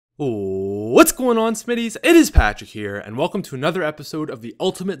What's going on, Smitties? It is Patrick here, and welcome to another episode of the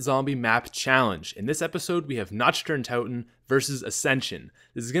Ultimate Zombie Map Challenge. In this episode, we have Untoten versus Ascension.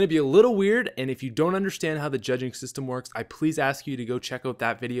 This is going to be a little weird, and if you don't understand how the judging system works, I please ask you to go check out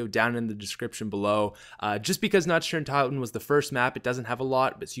that video down in the description below. Just because Untoten was the first map, it doesn't have a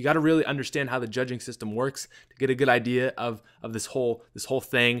lot, but so you got to really understand how the judging system works to get a good idea of this whole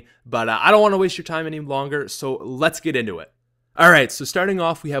thing. But I don't want to waste your time any longer, so let's get into it. Alright, so starting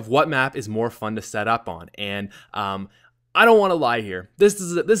off, we have what map is more fun to set up on, and I don't want to lie here. This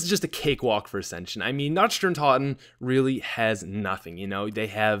is just a cakewalk for Ascension. I mean, Untoten really has nothing, you know. They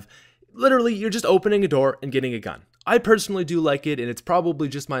have, literally, you're just opening a door and getting a gun. I personally do like it, and it's probably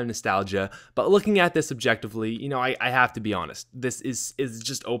just my nostalgia, but looking at this objectively, you know, I have to be honest. This is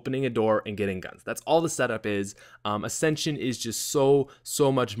just opening a door and getting guns. That's all the setup is. Ascension is just so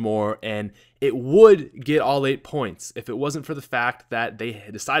much more, and it would get all 8 points if it wasn't for the fact that they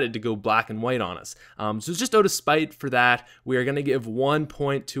had decided to go black and white on us. So just out of spite for that, we are going to give 1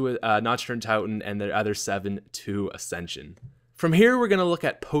 point to Untoten and the other 7 to Ascension. From here, we're going to look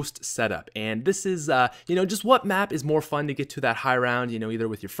at post setup, and this is, you know, just what map is more fun to get to that high round, you know, either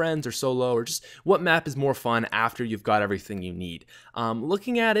with your friends or solo, or just what map is more fun after you've got everything you need.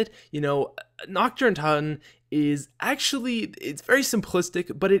 Looking at it, you know, Untoten is actually, it's very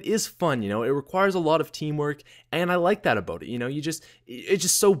simplistic, but it is fun, you know. It requires a lot of teamwork, and I like that about it, you know. It's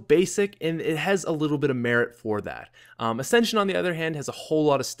just so basic, and it has a little bit of merit for that. Ascension, on the other hand, has a whole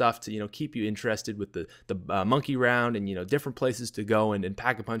lot of stuff to, you know, keep you interested with the monkey round and, you know, different places to go and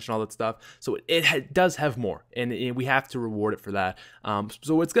pack-a-punch and all that stuff. So it does have more, and we have to reward it for that.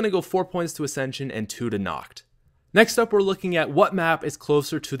 So it's going to go 4 points to Ascension and 2 to Nacht. Next up, we're looking at what map is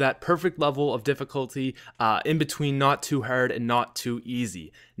closer to that perfect level of difficulty in between not too hard and not too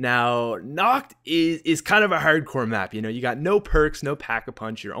easy. Now, Nacht is kind of a hardcore map. You know, you got no perks, no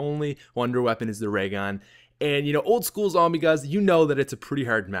pack-a-punch. Your only wonder weapon is the ray gun. And, you know, old school zombie guys, you know that it's a pretty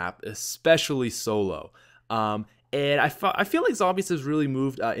hard map, especially solo. And I feel like Zombies has really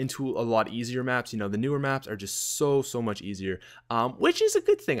moved into a lot easier maps. You know, the newer maps are just so much easier, which is a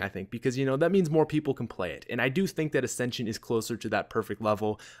good thing, I think, because, you know, that means more people can play it. And I do think that Ascension is closer to that perfect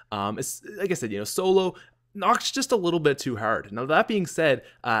level. It's, like I said, you know, solo, Nacht's just a little bit too hard. Now, that being said,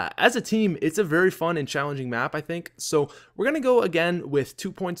 as a team, it's a very fun and challenging map, I think. So we're going to go again with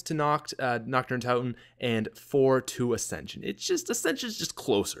 2 points to Untoten and 4 to Ascension. Ascension's just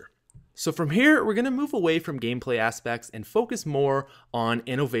closer. So from here, we're going to move away from gameplay aspects and focus more on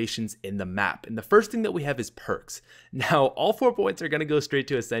innovations in the map. And the first thing that we have is perks. Now, all 4 points are going to go straight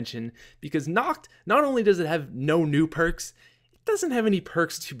to Ascension because Nacht, not only does it have no new perks, it doesn't have any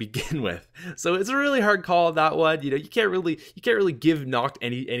perks to begin with. So it's a really hard call, that one. You know, you can't really give Nacht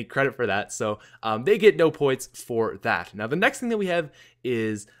any credit for that. So they get no points for that. Now, the next thing that we have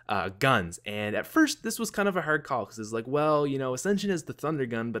is guns. And at first, this was kind of a hard call because it's like, well, you know, Ascension has the Thunder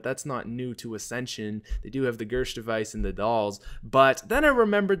Gun, but that's not new to Ascension. They do have the Gersh device and the dolls. But then I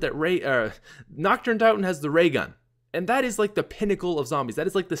remembered that Untoten has the ray gun. And that is like the pinnacle of zombies. That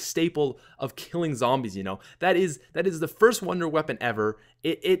is like the staple of killing zombies, you know. That is the first wonder weapon ever.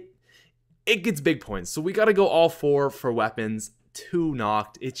 It gets big points. So we got to go all 4 for weapons to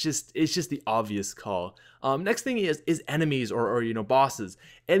Nacht. It's just the obvious call. Next thing is enemies or you know, bosses.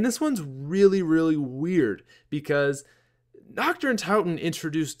 And this one's really weird because Untoten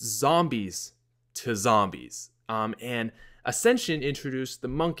introduced zombies to zombies. And Ascension introduced the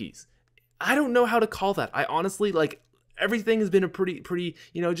monkeys. I don't know how to call that. I honestly, like, everything has been a pretty,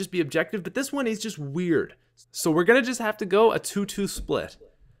 you know, just be objective, but this one is just weird. So we're going to just have to go a 2-2 split.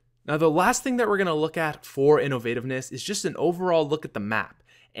 Now, the last thing that we're going to look at for innovativeness is just an overall look at the map.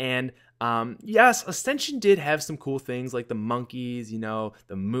 And yes, Ascension did have some cool things like the monkeys, you know,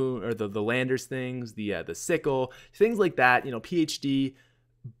 the moon or the landers things, the sickle, things like that, you know, PhD.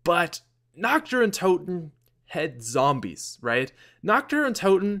 But Untoten had zombies, right?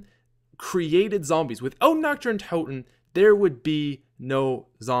 Untoten created zombies. Without Untoten, there would be no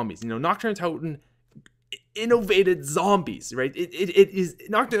zombies. You know, Untoten innovated zombies, right?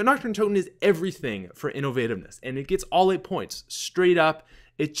 Untoten is everything for innovativeness, and it gets all 8 points straight up.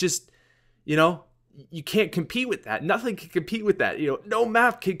 It just, you know, you can't compete with that. Nothing can compete with that. You know, no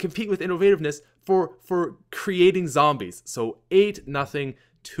map can compete with innovativeness for creating zombies. So 8-0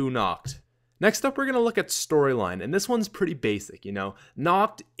 to Nacht. Next up, we're going to look at storyline, and this one's pretty basic, you know.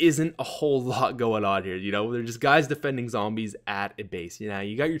 Nacht isn't a whole lot going on here, you know. They're just guys defending zombies at a base, you know.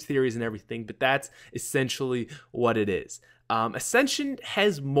 You got your theories and everything, but that's essentially what it is. Ascension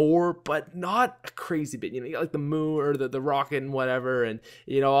has more, but not a crazy bit. You know, you got like the moon or the rocket and whatever, and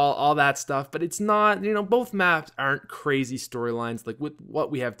you know all that stuff. But it's not. You know, both maps aren't crazy storylines like with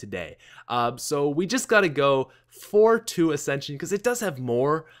what we have today. So we just got to go 4-2 Ascension because it does have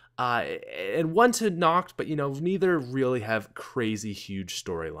more. And 1 to Nacht, but you know neither really have crazy huge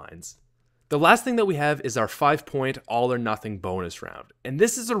storylines. The last thing that we have is our 5-point all or nothing bonus round, and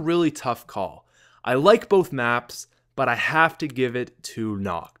this is a really tough call. I like both maps, but I have to give it to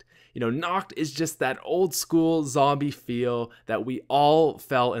Nacht. You know, Nacht is just that old school zombie feel that we all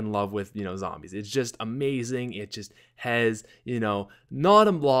fell in love with, you know, zombies. It's just amazing. It just has, you know, not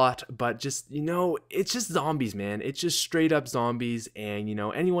a lot, but just, you know, it's just zombies, man. It's just straight up zombies. And, you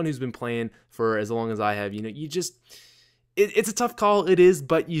know, anyone who's been playing for as long as I have, you know, you just... It's a tough call, it is,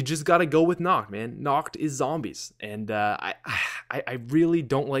 but you just gotta go with Nacht, man. Nacht is zombies, and I really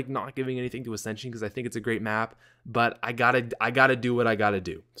don't like not giving anything to Ascension because I think it's a great map, but I gotta do what I gotta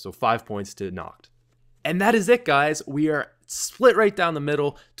do. So 5 points to Nacht. And that is it, guys. We are split right down the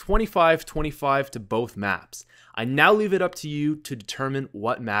middle, 25-25 to both maps. I now leave it up to you to determine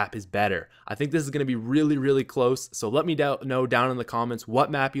what map is better. I think this is going to be really, really close, so let me know down in the comments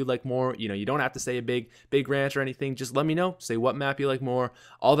what map you like more. You know, you don't have to say a big rant or anything. Just let me know. Say what map you like more,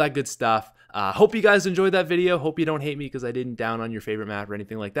 all that good stuff. Hope you guys enjoyed that video. Hope you don't hate me because I didn't down on your favorite map or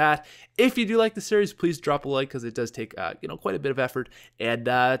anything like that. If you do like the series, please drop a like because it does take you know, quite a bit of effort. And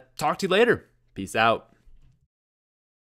talk to you later. Peace out.